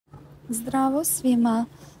Zdravo svima,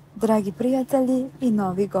 dragi prijatelji i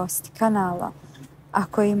novi gosti kanala.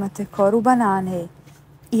 Ako imate koru banane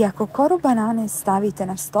i ako koru banane stavite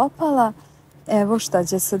na stopala, evo šta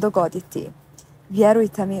će se dogoditi.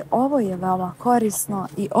 Vjerujte mi, ovo je veoma korisno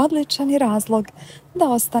i odličan je razlog da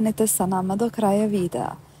ostanete sa nama do kraja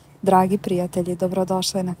videa. Dragi prijatelji,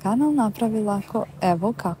 dobrodošli na kanal Napravi lako,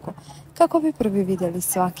 evo kako. Kako bi prvi vidjeli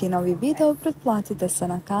svaki novi video, pretplatite se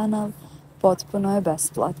na kanal, potpuno je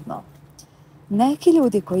besplatno. Neki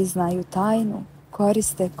ljudi koji znaju tajnu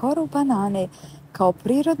koriste koru banane kao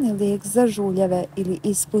prirodni lijek za žuljeve ili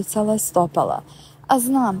ispucala stopala, a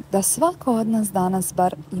znam da svako od nas danas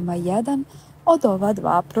bar ima jedan od ova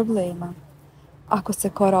dva problema. Ako se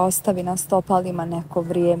kora ostavi na stopalima neko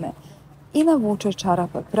vrijeme i navuče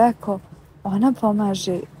čarape preko, ona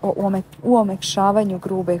pomaže u omekšavanju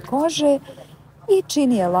grube kože i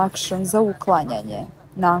čini je lakšom za uklanjanje.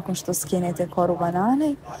 Nakon što skinete koru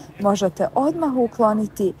banane, možete odmah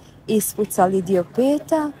ukloniti ispucali dio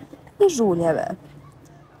peta i žuljeve.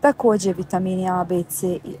 Također vitamini A, B, C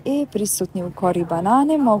i E prisutni u kori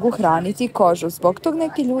banane mogu hraniti kožu. Zbog tog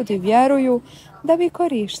neki ljudi vjeruju da bi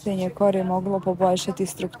korištenje kore moglo poboljšati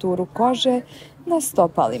strukturu kože na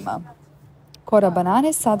stopalima. Kora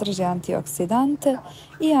banane sadrži antioksidante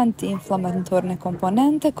i antiinflamatorne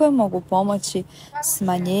komponente koje mogu pomoći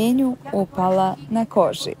smanjenju upala na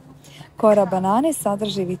koži. Kora banane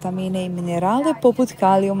sadrži vitamine i minerale poput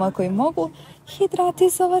kalijuma koji mogu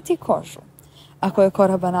hidratizovati kožu. Ako je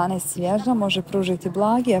kora banane svježa, može pružiti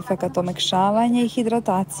blagi efekat omekšavanja i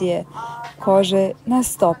hidratacije kože na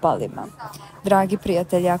stopalima. Dragi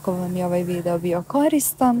prijatelji, ako vam je ovaj video bio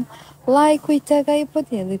koristan, lajkujte ga i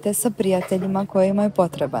podijelite sa prijateljima kojima je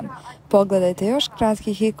potreban. Pogledajte još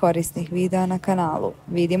kratkih i korisnih videa na kanalu.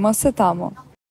 Vidimo se tamo!